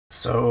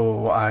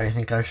So I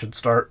think I should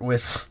start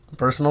with a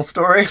personal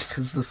story,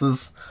 because this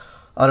is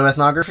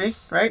autoethnography,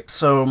 right?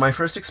 So my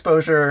first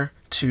exposure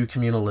to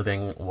communal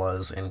living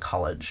was in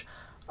college.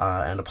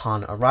 And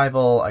upon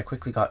arrival, I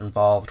quickly got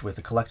involved with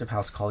a collective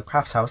house called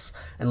Crafts House,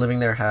 and living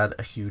there had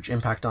a huge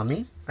impact on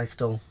me. I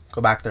still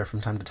go back there from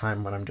time to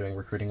time when I'm doing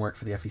recruiting work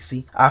for the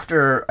FEC.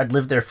 After I'd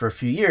lived there for a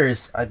few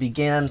years, I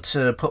began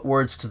to put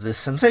words to this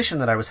sensation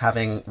that I was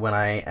having when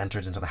I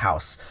entered into the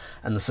house.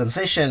 And the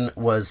sensation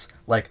was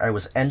like I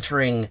was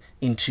entering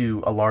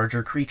into a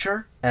larger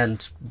creature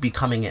and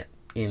becoming it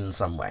in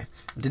some way.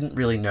 I didn't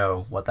really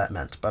know what that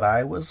meant, but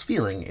I was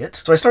feeling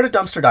it. So I started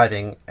dumpster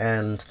diving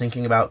and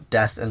thinking about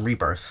death and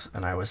rebirth,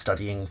 and I was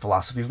studying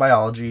philosophy of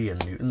biology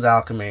and Newton's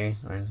alchemy.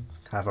 I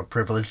have a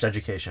privileged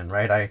education,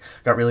 right? I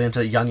got really into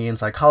Jungian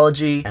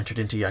psychology, entered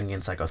into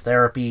Jungian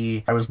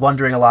psychotherapy. I was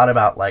wondering a lot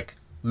about, like,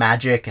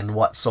 magic and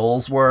what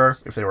souls were,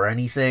 if they were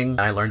anything.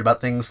 And I learned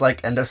about things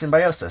like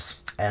endosymbiosis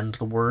and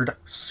the word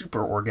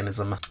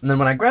superorganism. And then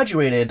when I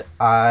graduated,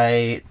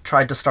 I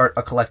tried to start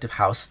a collective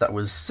house that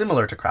was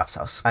similar to Crafts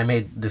House. I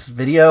made this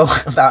video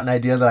about an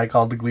idea that I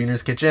called the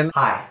Gleaner's Kitchen.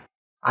 Hi,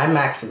 I'm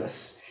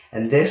Maximus,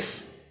 and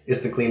this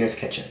is the Gleaner's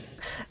Kitchen.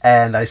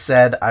 And I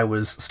said I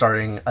was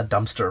starting a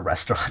dumpster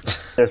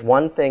restaurant. There's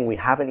one thing we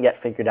haven't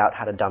yet figured out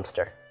how to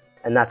dumpster,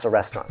 and that's a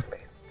restaurant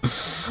space.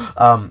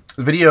 The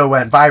video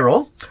went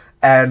viral,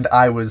 and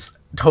I was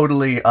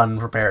totally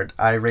unprepared.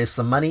 I raised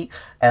some money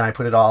and I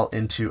put it all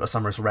into a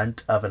summer's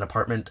rent of an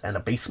apartment and a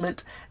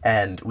basement,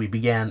 and we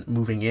began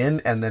moving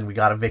in, and then we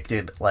got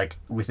evicted like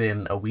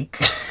within a week.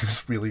 It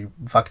was really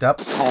fucked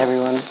up. Hi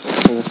everyone,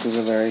 so this is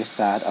a very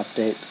sad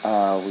update.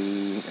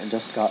 We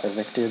just got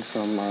evicted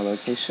from our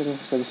location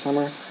for the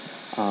summer.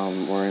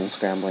 We're in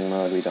scrambling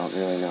mode. We don't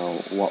really know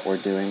what we're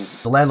doing.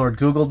 The landlord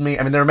Googled me.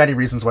 I mean, there are many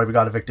reasons why we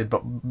got evicted,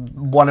 but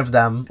one of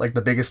them, like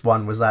the biggest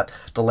one, was that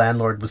the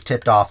landlord was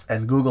tipped off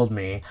and Googled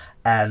me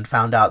and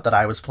found out that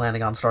I was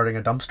planning on starting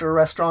a dumpster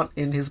restaurant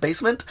in his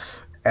basement,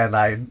 and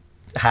I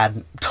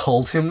hadn't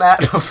told him that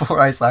before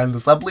I signed the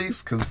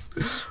sublease, because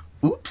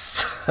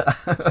oops.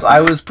 So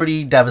I was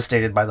pretty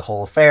devastated by the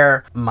whole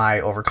affair. My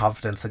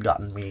overconfidence had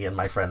gotten me and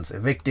my friends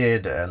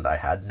evicted, and I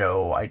had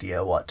no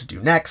idea what to do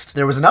next.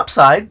 There was an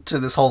upside to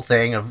this whole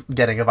thing of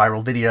getting a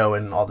viral video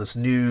and all this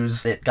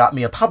news. It got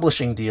me a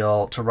publishing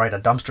deal to write a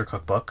dumpster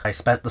cookbook. I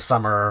spent the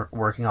summer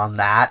working on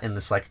that in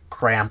this like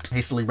cramped,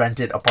 hastily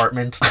rented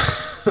apartment.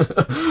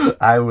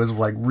 I was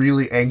like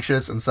really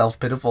anxious and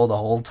self-pitiful the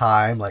whole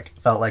time. Like,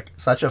 felt like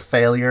such a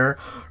failure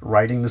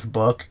writing this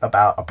book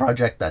about a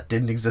project that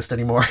didn't exist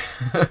anymore.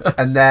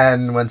 And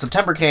then when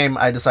September came,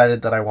 I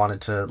decided that I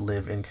wanted to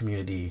live in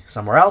community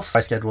somewhere else.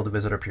 I scheduled a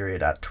visitor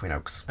period at Twin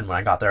Oaks. And when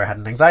I got there, I had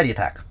an anxiety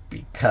attack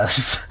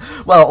because,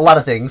 well, a lot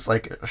of things,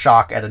 like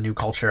shock at a new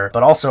culture,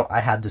 but also I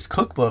had this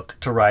cookbook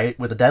to write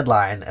with a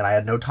deadline, and I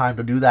had no time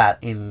to do that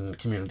in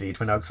community.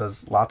 Twin Oaks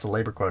has lots of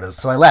labor quotas.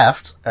 So I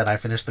left, and I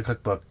finished the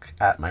cookbook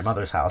at my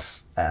mother's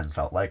house and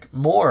felt like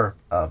more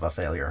of a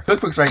failure.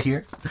 Cookbook's right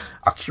here.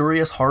 A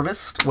Curious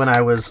Harvest. When I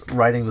was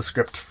writing the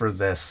script for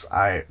this,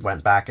 I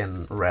went back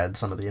and read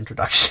some of the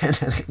introduction,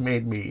 and it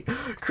made me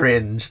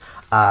cringe.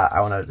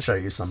 I want to show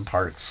you some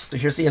parts. So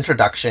here's the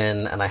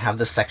introduction, and I have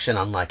this section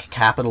on like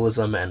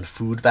capitalism and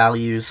food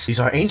values. These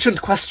are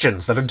ancient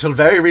questions that until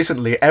very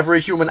recently every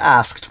human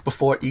asked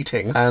before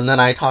eating. And then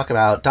I talk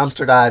about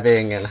dumpster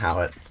diving and how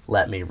it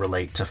let me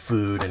relate to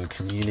food and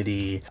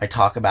community. I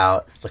talk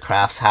about the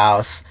Crafts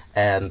House,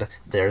 and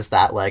there's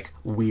that like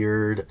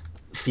weird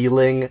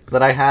feeling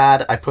that I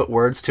had. I put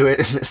words to it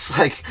in this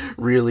like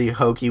really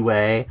hokey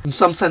way. In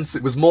some sense,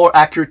 it was more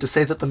accurate to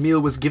say that the meal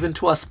was given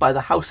to us by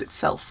the house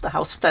itself. The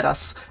house fed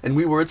us, and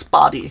we were its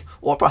body,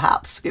 or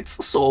perhaps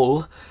its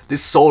soul.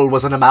 This soul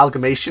was an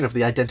amalgamation of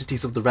the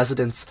identities of the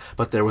residents,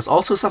 but there was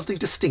also something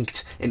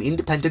distinct, an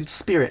independent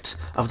spirit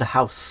of the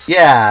house.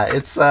 Yeah,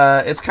 it's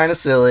kind of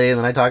silly, and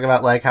then I talk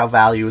about like how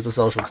value is a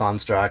social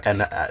construct,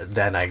 and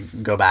then I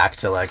go back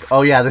to like,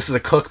 oh yeah, this is a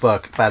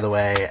cookbook, by the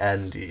way,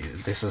 and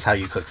this is how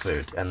you cook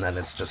food. And then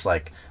it's just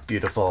like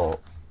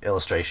beautiful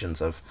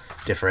illustrations of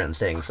different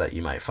things that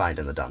you might find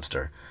in the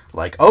dumpster,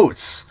 like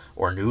oats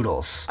or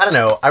noodles. I don't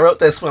know, I wrote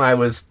this when I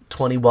was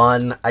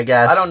 21, I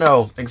guess. I don't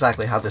know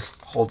exactly how this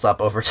holds up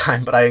over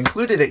time, but I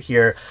included it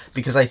here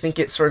because I think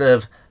it sort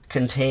of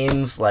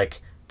contains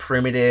like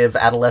primitive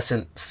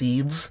adolescent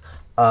seeds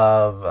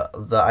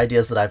of the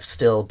ideas that I've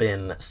still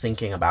been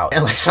thinking about,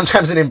 and like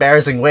sometimes in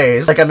embarrassing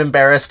ways. Like, I'm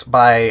embarrassed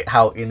by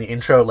how in the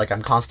intro, like,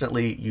 I'm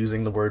constantly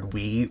using the word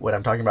we when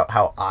I'm talking about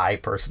how I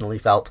personally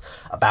felt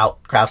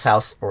about Crafts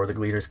House or the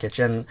Gleaner's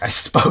Kitchen. I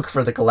spoke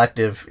for the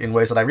collective in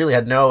ways that I really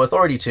had no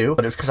authority to,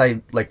 but it was because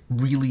I like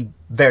really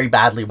very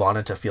badly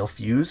wanted to feel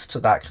fused to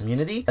that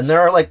community. And there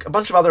are like a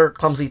bunch of other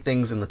clumsy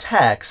things in the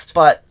text,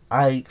 but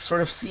I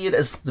sort of see it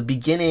as the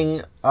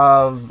beginning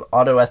of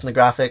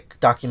autoethnographic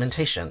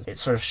documentation. It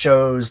sort of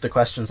shows the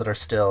questions that are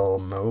still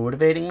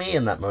motivating me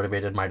and that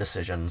motivated my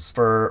decisions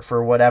for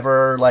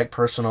whatever like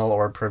personal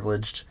or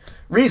privileged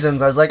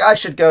reasons, I was like, I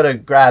should go to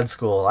grad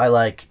school. I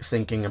like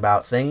thinking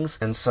about things.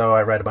 And so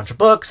I read a bunch of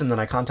books, and then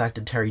I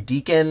contacted Terry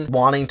Deacon,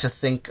 wanting to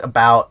think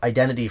about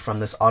identity from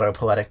this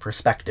autopoetic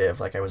perspective.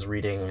 Like, I was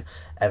reading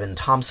Evan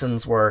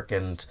Thompson's work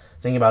and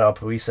thinking about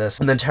autopoiesis.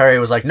 And then Terry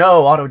was like,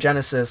 no,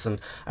 autogenesis.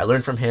 And I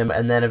learned from him.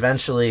 And then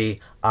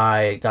eventually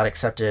I got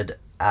accepted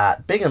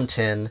at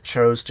Binghamton,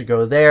 chose to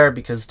go there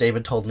because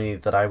David told me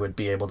that I would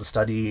be able to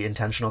study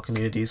intentional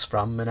communities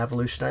from an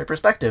evolutionary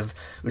perspective,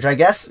 which I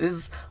guess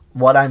is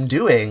what I'm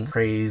doing,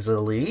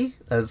 crazily,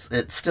 as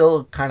it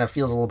still kind of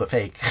feels a little bit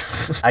fake.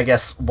 I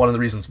guess one of the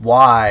reasons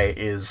why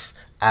is,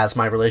 as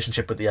my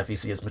relationship with the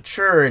FEC has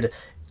matured,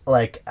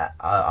 like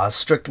a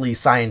strictly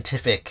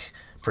scientific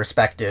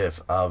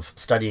perspective of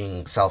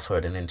studying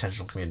selfhood and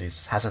intentional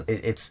communities hasn't,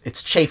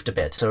 it's chafed a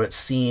bit. So it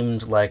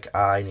seemed like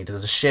I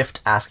needed to shift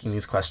asking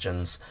these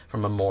questions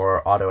from a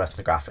more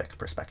autoethnographic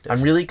perspective.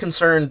 I'm really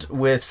concerned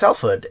with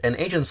selfhood and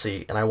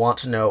agency, and I want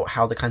to know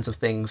how the kinds of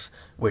things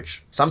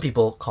which some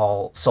people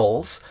call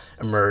souls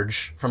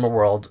emerge from a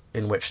world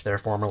in which they're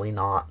formerly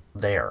not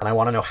there. And I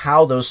want to know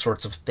how those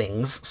sorts of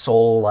things,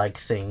 soul-like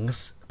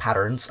things,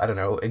 patterns, I don't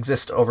know,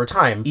 exist over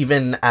time,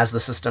 even as the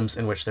systems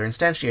in which they're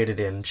instantiated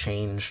in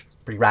change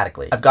pretty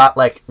radically. I've got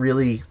like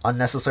really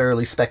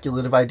unnecessarily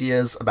speculative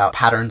ideas about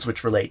patterns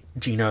which relate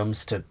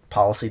genomes to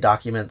policy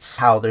documents,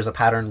 how there's a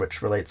pattern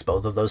which relates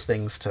both of those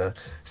things to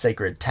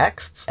sacred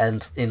texts.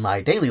 And in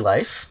my daily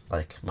life,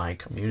 like my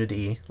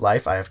community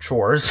life, I have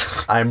chores.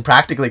 I'm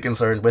practically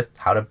concerned with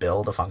how to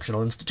build a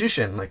functional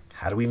institution. Like,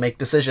 how do we make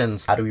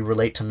decisions? How do we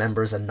relate to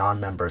members and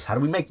non-members? How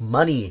do we make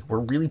money? We're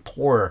really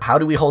poor. How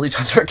do we hold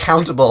each other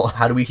accountable?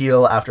 How do we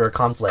heal after a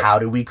conflict? How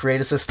do we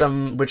create a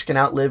system which can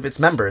outlive its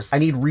members? I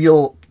need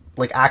real,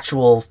 like,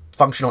 actual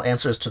functional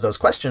answers to those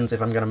questions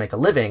if I'm going to make a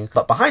living.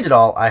 But behind it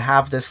all, I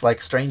have this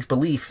like strange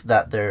belief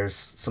that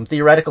there's some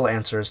theoretical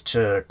answers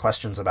to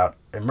questions about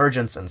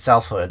emergence and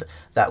selfhood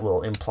that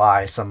will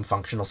imply some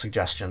functional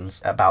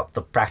suggestions about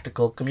the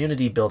practical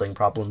community building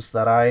problems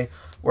that I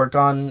work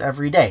on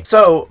every day.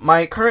 So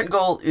my current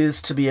goal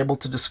is to be able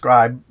to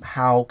describe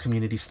how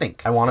communities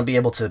think. I want to be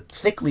able to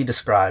thickly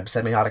describe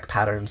semiotic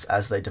patterns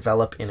as they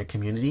develop in a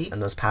community, and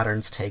those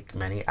patterns take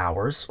many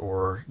hours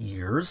or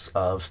years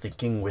of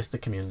thinking with the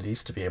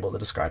communities to be able to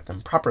describe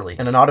them properly.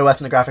 And an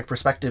autoethnographic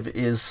perspective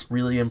is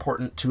really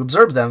important to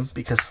observe them,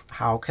 because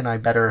how can I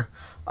better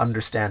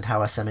understand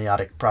how a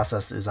semiotic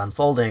process is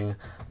unfolding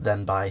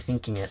than by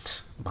thinking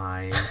it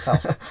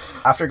myself?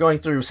 After going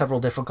through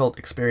several difficult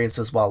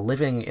experiences while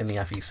living in the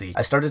FEC,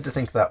 I started to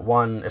think that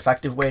one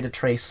effective way to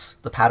trace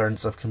the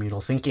patterns of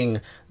communal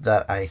thinking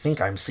that I think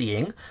I'm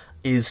seeing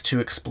is to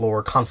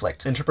explore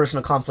conflict.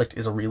 Interpersonal conflict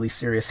is a really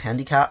serious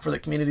handicap for the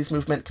communities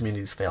movement.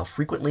 Communities fail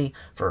frequently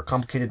for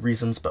complicated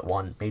reasons, but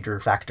one major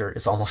factor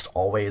is almost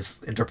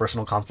always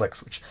interpersonal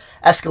conflicts, which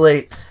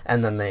escalate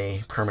and then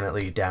they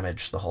permanently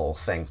damage the whole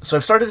thing. So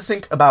I've started to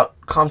think about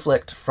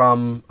conflict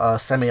from a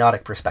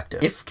semiotic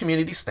perspective. If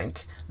communities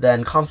think,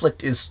 then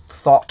conflict is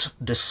thought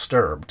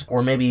disturbed.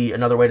 Or maybe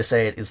another way to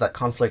say it is that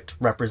conflict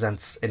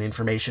represents an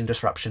information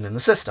disruption in the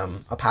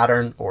system, a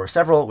pattern or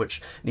several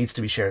which needs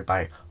to be shared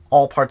by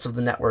all parts of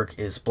the network,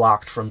 is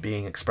blocked from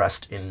being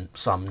expressed in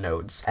some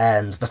nodes.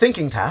 And the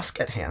thinking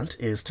task at hand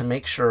is to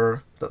make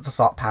sure that the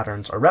thought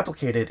patterns are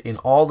replicated in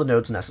all the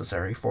nodes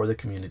necessary for the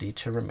community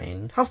to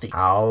remain healthy.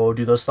 How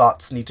do those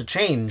thoughts need to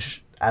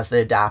change as they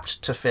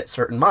adapt to fit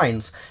certain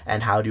minds?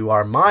 And how do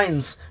our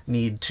minds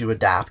need to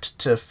adapt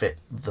to fit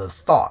the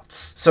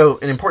thoughts? So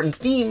an important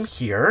theme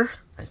here,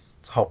 I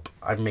hope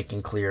I'm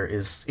making clear,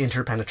 is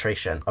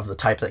interpenetration of the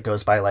type that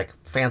goes by like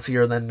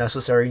fancier than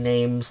necessary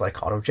names like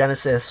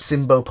autogenesis.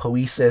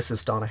 Symbopoiesis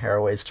is Donna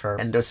Haraway's term.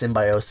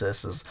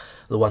 Endosymbiosis is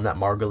the one that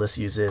Margulis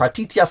uses.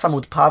 Pratitya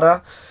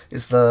Samutpada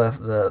is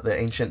the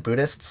ancient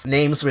Buddhists.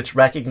 Names which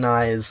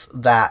recognize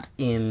that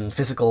in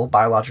physical,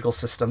 biological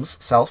systems,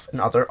 self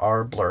and other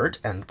are blurred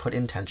and put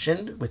in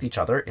tension with each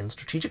other in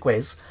strategic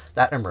ways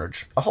that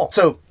emerge a whole.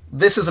 So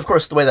this is, of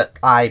course, the way that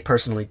I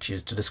personally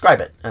choose to describe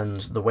it,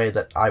 and the way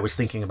that I was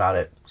thinking about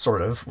it,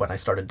 sort of, when I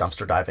started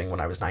dumpster diving when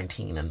I was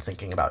 19 and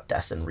thinking about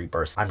death and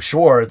rebirth. I'm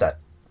sure that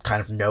kind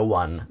of no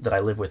one that I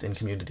live with in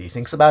community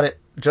thinks about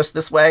it just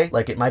this way.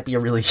 Like, it might be a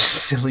really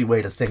silly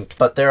way to think,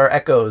 but there are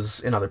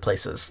echoes in other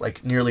places.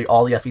 Like, nearly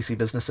all the FEC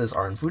businesses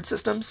are in food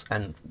systems,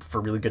 and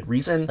for really good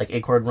reason. Like,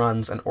 Acorn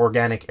runs an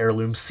organic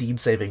heirloom seed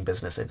saving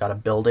business. They've got a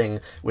building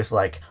with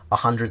like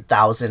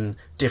 100,000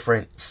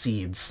 different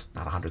seeds,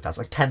 not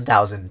 100,000, like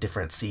 10,000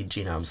 different seed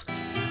genomes.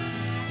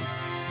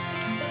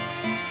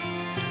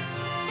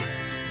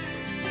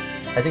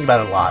 I think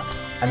about it a lot.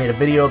 I made a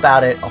video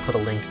about it. I'll put a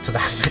link to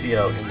that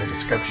video in the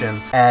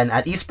description. And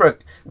at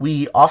Eastbrook,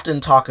 we often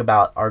talk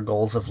about our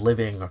goals of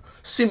living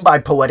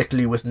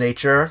symbi-poetically with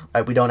nature.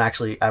 We don't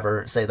actually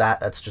ever say that.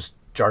 That's just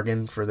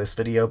jargon for this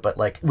video. But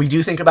like, we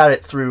do think about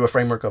it through a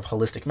framework of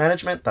holistic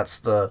management. That's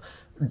the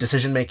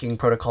decision-making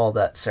protocol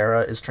that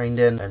Sarah is trained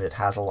in. And it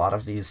has a lot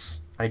of these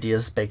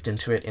ideas baked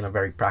into it in a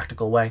very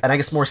practical way. And I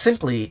guess more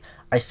simply,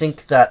 I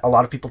think that a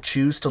lot of people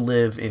choose to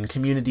live in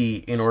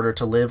community in order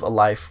to live a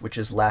life which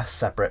is less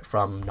separate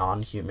from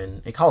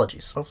non-human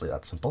ecologies. Hopefully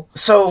that's simple.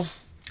 So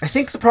I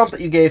think the prompt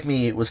that you gave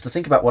me was to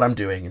think about what I'm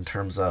doing in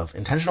terms of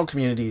intentional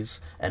communities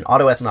and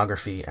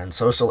autoethnography and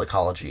social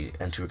ecology,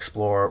 and to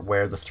explore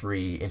where the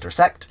three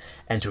intersect,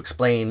 and to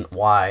explain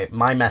why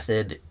my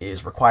method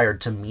is required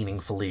to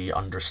meaningfully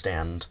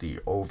understand the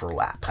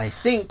overlap. I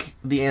think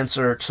the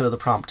answer to the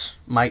prompt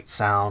might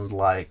sound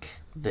like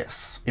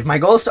this. If my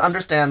goal is to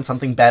understand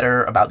something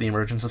better about the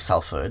emergence of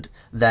selfhood,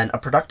 then a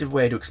productive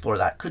way to explore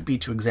that could be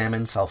to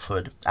examine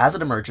selfhood as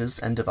it emerges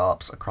and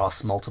develops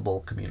across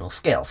multiple communal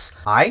scales.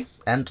 I,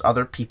 and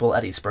other people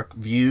at Eastbrook,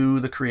 view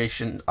the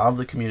creation of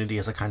the community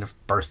as a kind of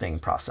birthing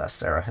process.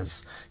 Sarah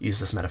has used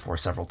this metaphor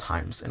several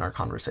times in our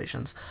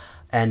conversations.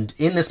 And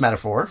in this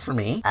metaphor, for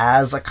me,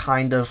 as a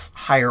kind of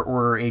higher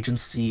order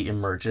agency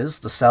emerges,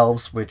 the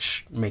selves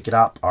which make it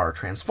up are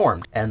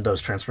transformed. And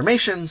those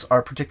transformations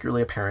are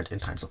particularly apparent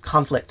in times of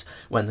conflict,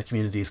 when the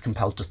community is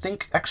compelled to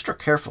think extra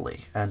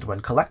carefully, and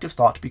when collective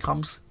thought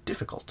becomes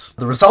difficult.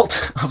 The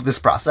result of this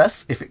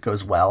process, if it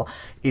goes well,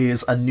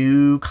 is a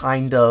new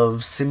kind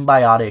of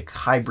symbiotic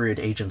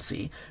hybrid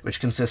agency, which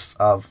consists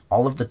of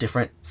all of the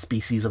different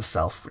species of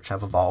self which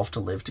have evolved to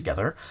live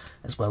together,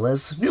 as well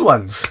as new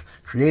ones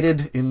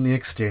created in the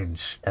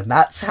exchange. And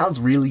that sounds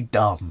really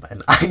dumb,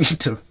 and I need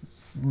to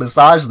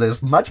massage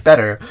this much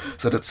better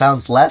so that it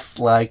sounds less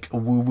like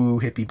woo-woo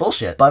hippie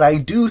bullshit. But I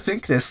do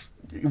think this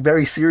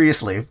very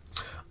seriously.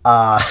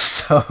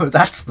 So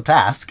that's the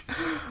task,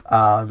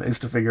 is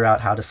to figure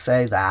out how to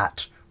say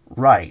that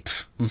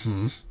right.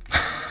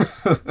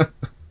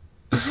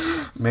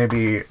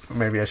 Maybe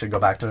I should go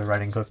back to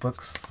writing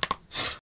cookbooks.